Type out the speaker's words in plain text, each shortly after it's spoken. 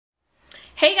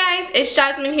Hey guys, it's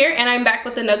Jazmine here and I'm back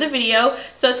with another video.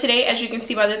 So today, as you can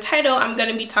see by the title, I'm going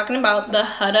to be talking about the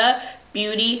Huda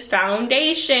Beauty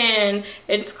foundation.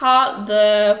 It's called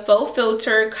the Faux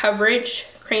Filter Coverage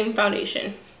Cream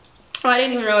Foundation. Oh, I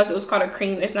didn't even realize it was called a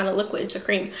cream. It's not a liquid, it's a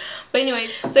cream. But anyway,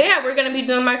 so yeah, we're going to be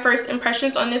doing my first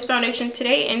impressions on this foundation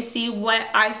today and see what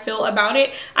I feel about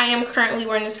it. I am currently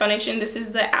wearing this foundation. This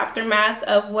is the aftermath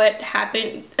of what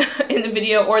happened in the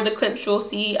video or the clips you'll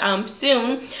see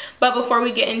soon. But before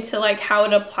we get into like how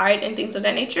it applied and things of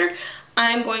that nature,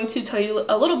 I'm going to tell you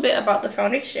a little bit about the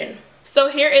foundation. So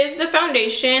here is the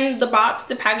foundation. The box,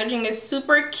 the packaging is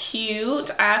super cute.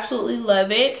 I absolutely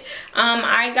love it.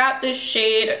 I got the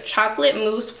shade Chocolate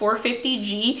Mousse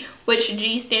 450G, which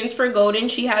G stands for golden.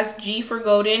 She has G for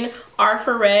golden, R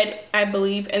for red, I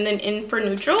believe, and then N for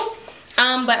neutral.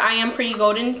 But I am pretty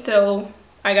golden, so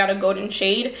I got a golden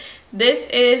shade. This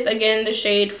is, again, the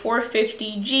shade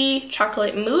 450G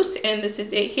Chocolate Mousse, and this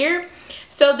is it here.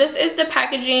 So this is the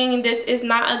packaging. This is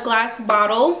not a glass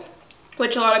bottle,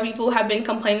 which a lot of people have been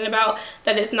complaining about,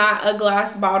 that it's not a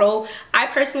glass bottle. I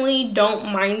personally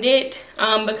don't mind it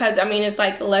because I mean it's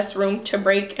like less room to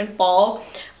break and fall.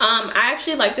 I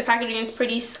actually like the packaging. It's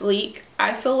pretty sleek,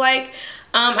 I feel like.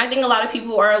 I think a lot of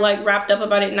people are like wrapped up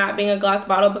about it not being a glass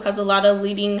bottle because a lot of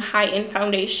leading high-end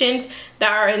foundations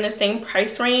that are in the same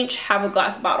price range have a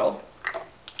glass bottle.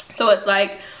 So it's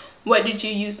like, what did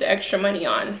you use the extra money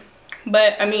on?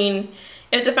 But I mean,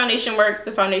 if the foundation works,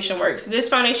 the foundation works. This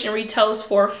foundation retails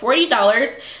for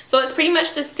 $40, so it's pretty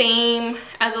much the same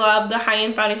as a lot of the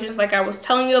high-end foundations like I was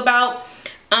telling you about.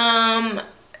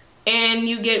 And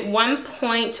you get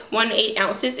 1.18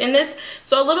 ounces in this,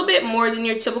 so a little bit more than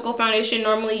your typical foundation.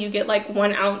 Normally you get like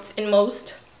 1 ounce in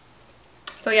most.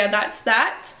 So yeah, that's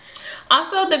that.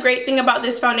 Also, the great thing about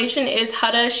this foundation is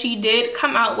Huda, she did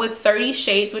come out with 30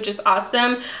 shades, which is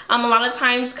awesome. A lot of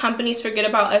times companies forget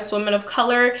about us women of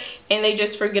color and they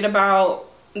just forget about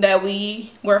that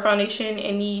we wear foundation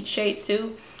and need shades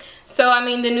too. So I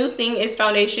mean, the new thing is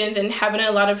foundations and having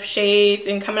a lot of shades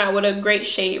and coming out with a great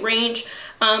shade range.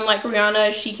 Like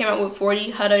Rihanna, she came out with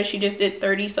 40. Huda, she just did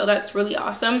 30, so that's really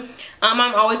awesome.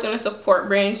 I'm always going to support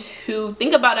brands who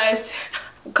think about us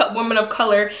women of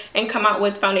color and come out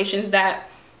with foundations that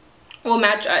will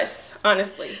match us,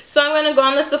 honestly. So I'm going to go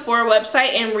on the Sephora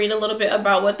website and read a little bit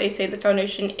about what they say the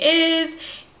foundation is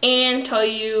and tell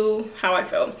you how I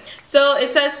feel. So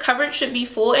it says coverage should be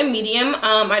full and medium.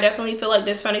 I definitely feel like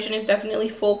this foundation is definitely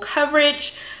full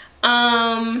coverage.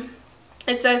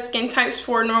 It says skin types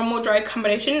for normal, dry,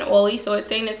 combination, oily. So it's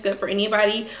saying it's good for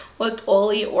anybody with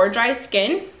oily or dry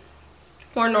skin,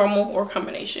 or normal or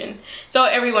combination. So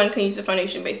everyone can use the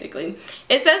foundation basically.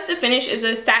 It says the finish is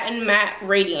a satin matte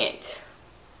radiant.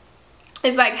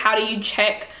 It's like, how do you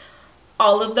check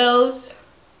all of those?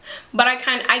 But I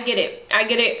get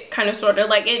it kind of sort of.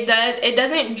 Like it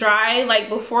doesn't dry like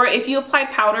before. If you apply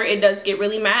powder, it does get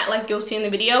really matte like you'll see in the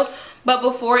video, but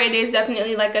before it is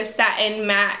definitely like a satin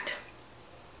matte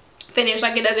finish.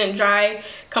 Like it doesn't dry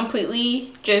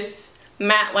completely, just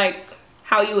matte like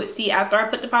how you would see after I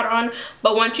put the powder on.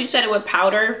 But once you set it with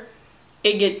powder,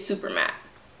 it gets super matte.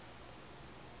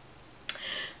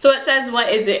 So it says, what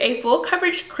is it? A full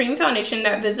coverage cream foundation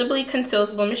that visibly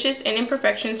conceals blemishes and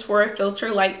imperfections for a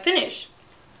filter-like finish.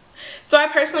 So I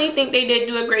personally think they did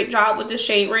do a great job with the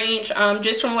shade range,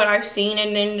 just from what I've seen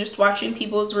and then just watching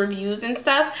people's reviews and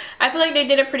stuff. I feel like they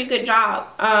did a pretty good job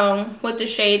with the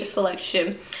shade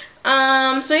selection.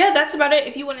 So yeah, that's about it.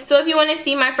 If you want to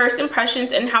see my first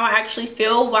impressions and how I actually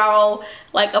feel while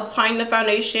like applying the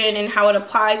foundation and how it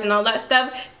applies and all that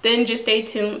stuff, then just stay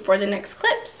tuned for the next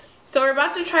clips. So we're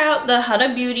about to try out the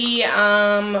Huda Beauty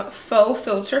Faux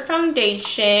Filter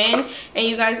Foundation, and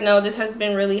you guys know this has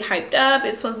been really hyped up.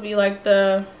 It's supposed to be like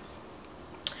the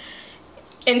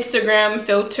Instagram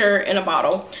filter in a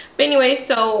bottle. But anyway,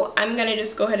 so I'm gonna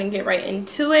just go ahead and get right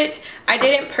into it. I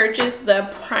didn't purchase the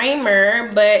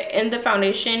primer, but in the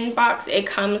foundation box it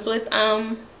comes with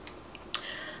a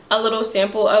little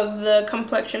sample of the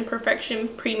Complexion Perfection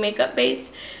pre-makeup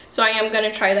base. So I am going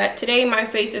to try that today. My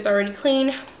face is already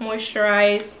clean,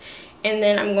 moisturized, and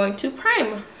then I'm going to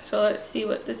prime. So let's see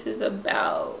what this is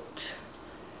about.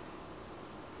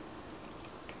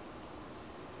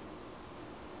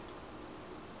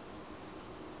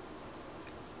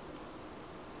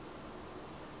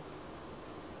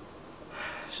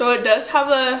 So it does have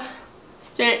a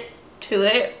scent to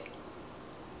it,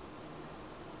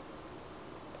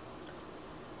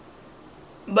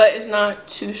 but it's not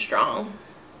too strong.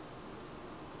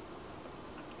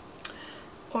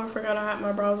 Oh, I forgot I had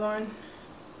my brows on.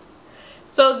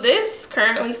 So this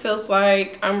currently feels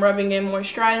like I'm rubbing in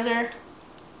moisturizer.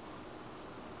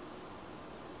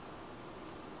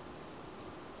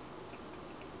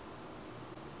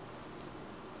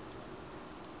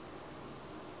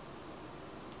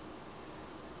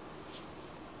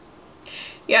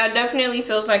 Yeah, it definitely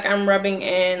feels like I'm rubbing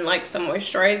in like some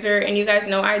moisturizer. And you guys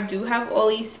know I do have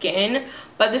oily skin,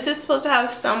 but this is supposed to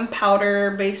have some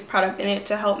powder based product in it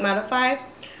to help mattify,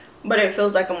 but it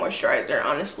feels like a moisturizer,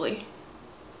 honestly.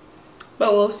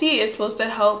 But we'll see. It's supposed to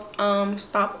help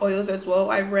stop oils as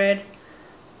well, I read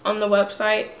on the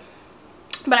website,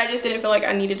 but I just didn't feel like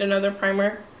I needed another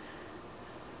primer.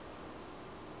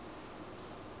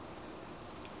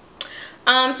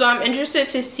 So I'm interested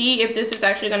to see if this is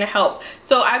actually going to help.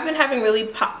 So I've been having really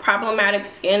problematic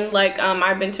skin. Like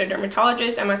I've been to a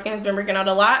dermatologist and my skin has been breaking out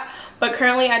a lot, but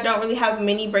currently I don't really have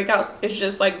many breakouts. It's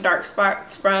just like dark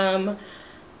spots from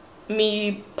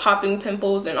me popping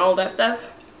pimples and all that stuff.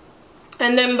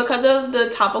 And then because of the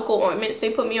topical ointments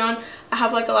they put me on, I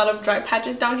have like a lot of dry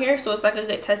patches down here, so it's like a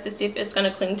good test to see if it's going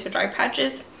to cling to dry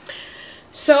patches.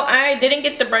 So I didn't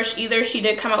get the brush either. She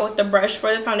did come out with the brush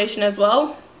for the foundation as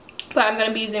well, but I'm going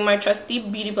to be using my trusty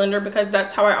beauty blender because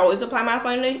that's how I always apply my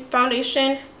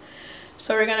foundation.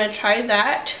 So we're going to try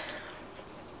that.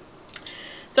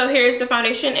 So here's the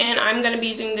foundation, and I'm going to be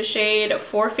using the shade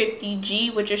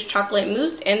 450G, which is chocolate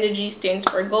mousse, and the G stands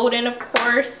for golden, of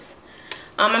course.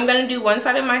 I'm going to do one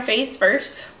side of my face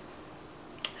first.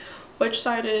 Which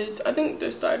side is, I think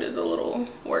this side is a little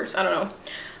worse, I don't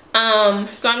know.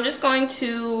 So I'm just going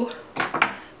to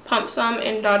pump some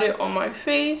and dot it on my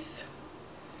face.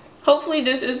 Hopefully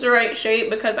this is the right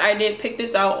shade because I did pick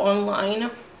this out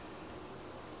online.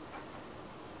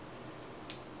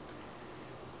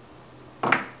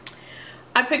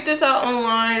 I picked this out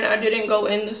online. I didn't go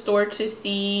in the store to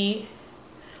see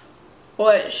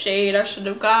what shade I should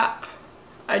have got.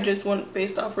 I just went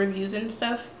based off reviews and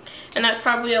stuff, and that's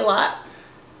probably a lot,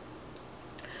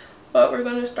 but we're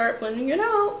gonna start blending it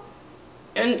out.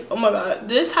 And oh my god,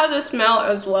 this has a smell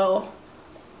as well.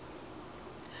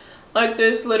 Like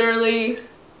this, literally,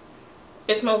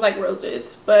 it smells like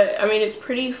roses, but I mean it's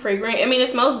pretty fragrant. I mean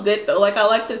it smells good though. Like I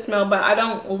like the smell, but I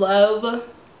don't love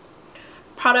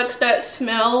products that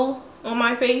smell on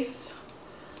my face.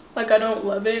 Like I don't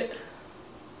love it.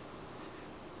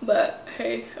 But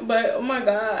hey, but oh my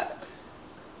god,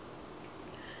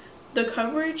 the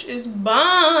coverage is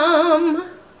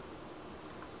bomb.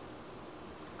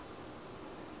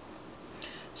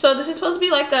 So this is supposed to be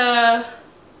like a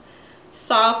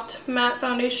soft matte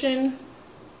foundation.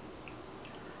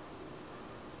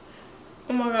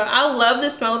 Oh my god, I love the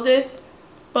smell of this,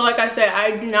 but like I said,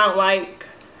 I do not like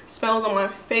smells on my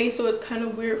face, so it's kind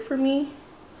of weird for me,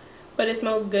 but it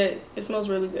smells good. It smells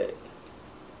really good.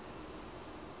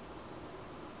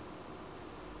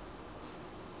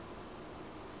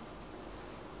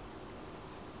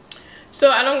 So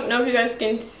I don't know if you guys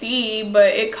can see, but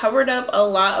it covered up a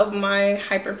lot of my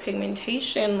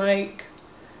hyperpigmentation like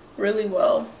really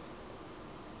well.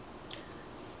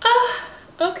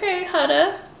 Okay,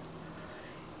 Huda,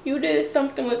 you did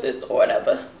something with this or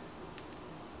whatever.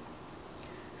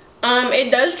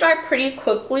 It does dry pretty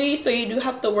quickly, so you do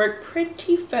have to work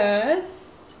pretty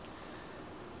fast,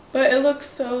 but it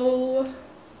looks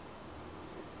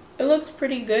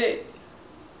pretty good.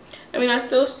 I mean, I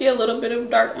still see a little bit of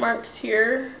dark marks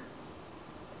here,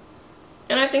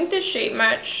 and I think this shade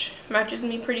matches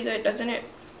me pretty good, doesn't it?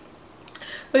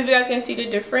 But if you guys can see the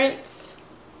difference.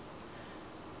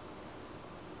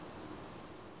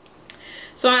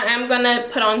 So I am gonna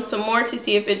put on some more to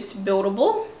see if it's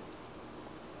buildable.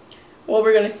 Well,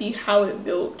 we're gonna see how it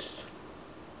builds.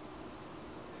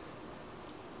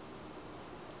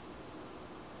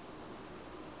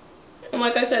 And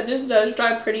like I said, this does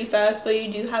dry pretty fast, so you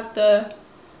do have to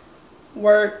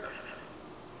work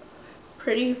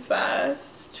pretty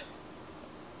fast.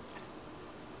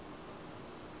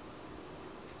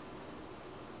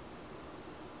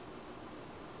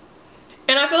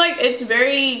 And I feel like it's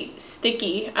very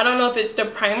sticky. I don't know if it's the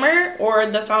primer or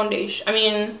the foundation. I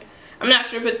mean, I'm not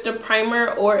sure if it's the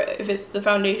primer or if it's the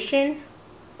foundation,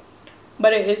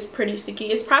 but it is pretty sticky.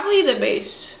 It's probably the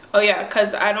base. Oh yeah,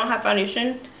 because I don't have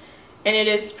foundation, and it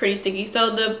is pretty sticky.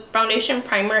 So the foundation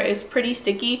primer is pretty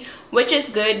sticky, which is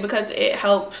good because it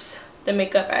helps the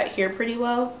makeup adhere pretty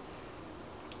well.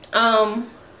 But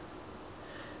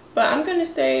I'm gonna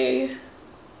say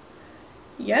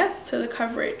yes to the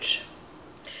coverage.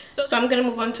 So I'm gonna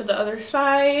move on to the other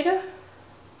side, and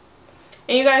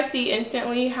you guys see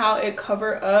instantly how it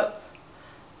covered up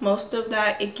most of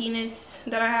that ickiness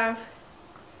that I have.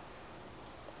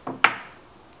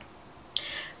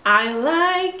 I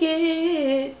like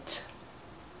it.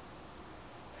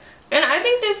 And I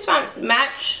think this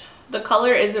match, the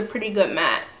color is a pretty good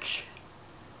match.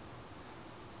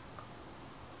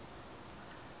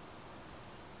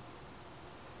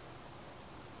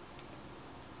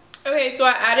 Okay, Okay, so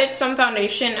I added some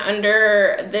foundation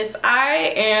under this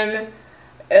eye and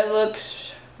it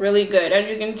looks really good. As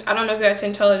you can, I don't know if you guys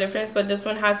can tell the difference, but this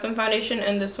one has some foundation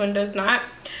and this one does not.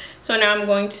 So now I'm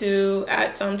going to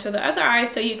add some to the other eye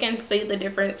so you can see the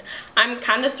difference. I'm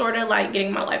kind of sort of like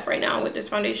getting my life right now with this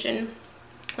foundation.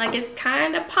 Like, it's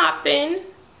kind of popping.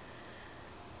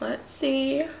 Let's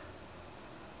see.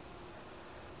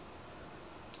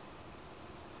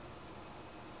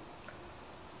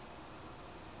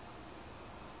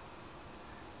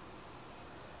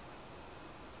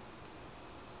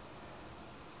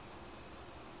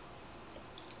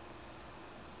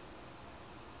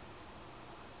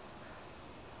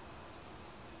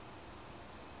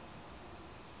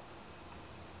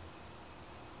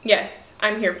 Yes,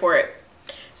 I'm here for it.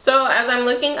 So as I'm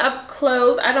looking up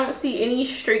close, I don't see any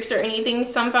streaks or anything.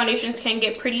 Some foundations can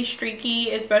get pretty streaky,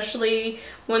 especially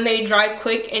when they dry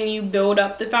quick and you build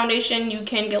up the foundation. You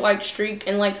can get like streak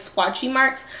and like splotchy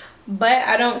marks, but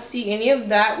I don't see any of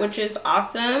that, which is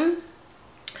awesome.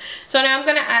 So now I'm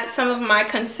going to add some of my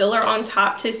concealer on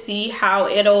top to see how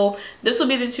this will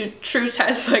be the true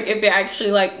test, like if it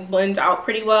actually like blends out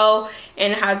pretty well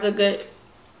and has a good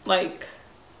like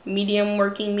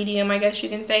working medium, I guess you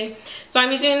can say. So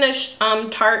I'm using this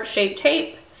Tarte Shape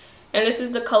Tape, and this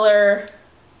is the color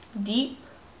Deep.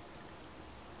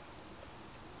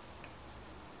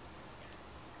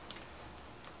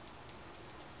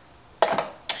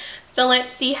 So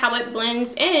let's see how it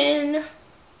blends in.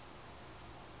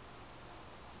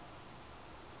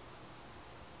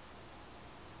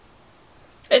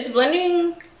 It's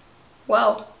blending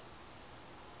well.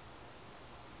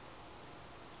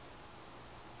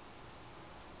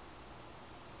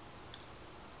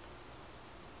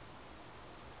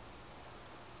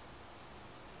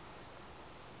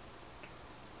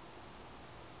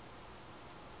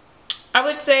 I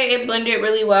would say it blended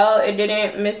really well. It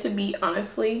didn't miss a beat,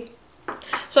 honestly.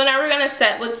 So now we're going to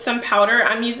set with some powder.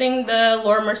 I'm using the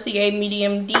Mercier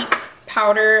Medium Deep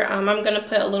powder. I'm going to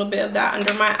put a little bit of that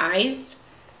under my eyes.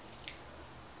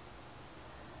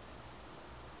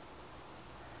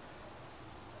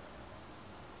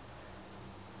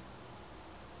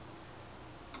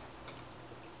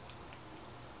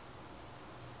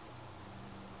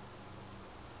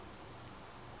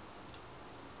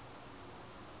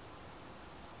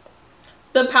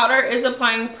 The powder is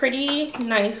applying pretty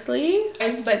nicely,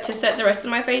 but to set the rest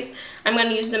of my face, I'm going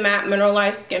to use the matte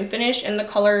Mineralize Skin Finish in the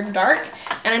color Dark,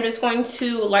 and I'm just going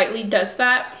to lightly dust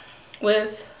that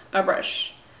with a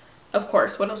brush. Of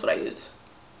course, what else would I use?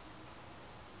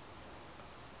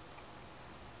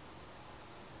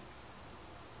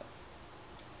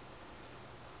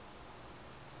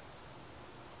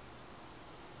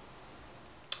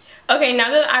 Okay,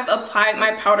 now that I've applied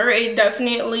my powder, it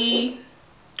definitely...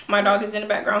 My dog is in the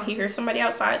background. He hears somebody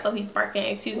outside, so he's barking.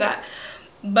 Excuse that.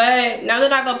 But now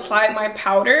that I've applied my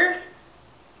powder,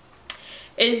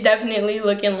 it's definitely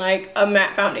looking like a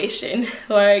matte foundation.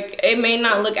 Like, it may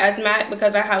not look as matte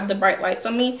because I have the bright lights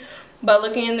on me, but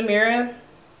looking in the mirror,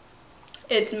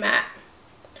 it's matte.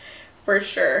 For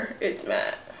sure, it's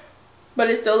matte. But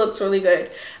it still looks really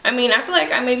good. I mean, I feel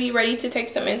like I may be ready to take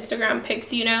some Instagram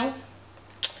pics, you know,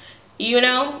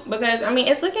 because, I mean,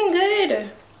 it's looking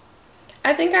good.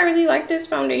 I think I really like this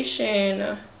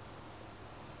foundation.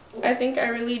 I think I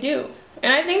really do.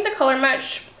 And I think the color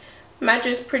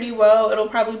matches pretty well. It'll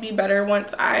probably be better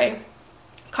once I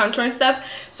contour and stuff.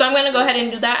 So I'm going to go ahead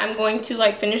and do that. I'm going to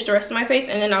like finish the rest of my face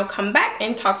and then I'll come back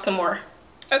and talk some more.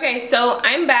 Okay, so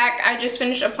I'm back. I just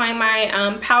finished applying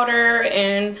my powder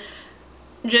and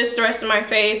just the rest of my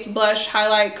face, blush,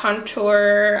 highlight,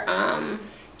 contour,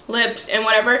 lips, and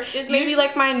whatever. It's maybe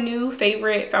like my new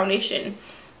favorite foundation.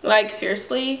 Like,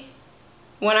 seriously,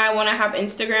 when I want to have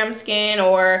Instagram skin,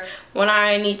 or when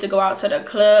I need to go out to the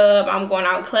club, I'm going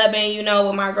out clubbing, you know,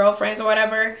 with my girlfriends or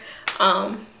whatever.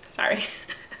 Sorry.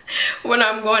 When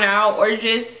I'm going out, or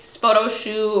just photo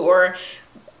shoot, or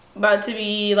about to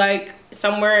be like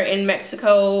somewhere in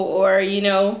Mexico, or, you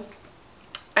know,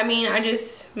 I mean,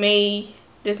 this may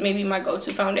be my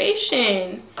go-to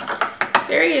foundation.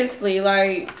 Seriously,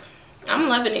 like, I'm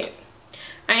loving it.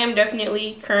 I am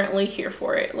definitely currently here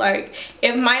for it. Like,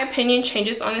 if my opinion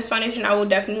changes on this foundation, I will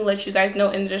definitely let you guys know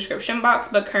in the description box.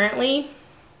 But currently,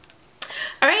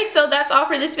 Alright, so that's all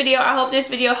for this video. I hope this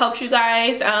video helped you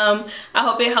guys. I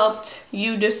hope it helped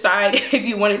you decide if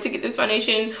you wanted to get this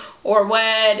foundation or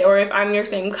what, or if I'm your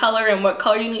same color and what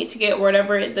color you need to get,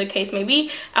 whatever the case may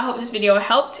be. I hope this video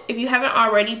helped. If you haven't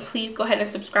already, please go ahead and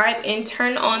subscribe and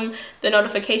turn on the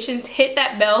notifications. Hit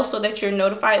that bell so that you're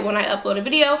notified when I upload a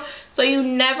video, so you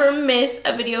never miss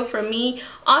a video from me.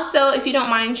 Also, if you don't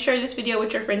mind, share this video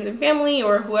with your friends and family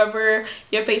or whoever,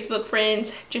 your Facebook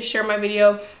friends. Just share my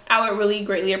video. I would really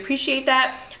greatly appreciate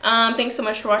that. Thanks so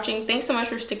much for watching. Thanks so much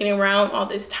for sticking around all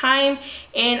this time,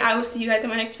 and I will see you guys in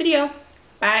my next video.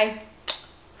 Bye.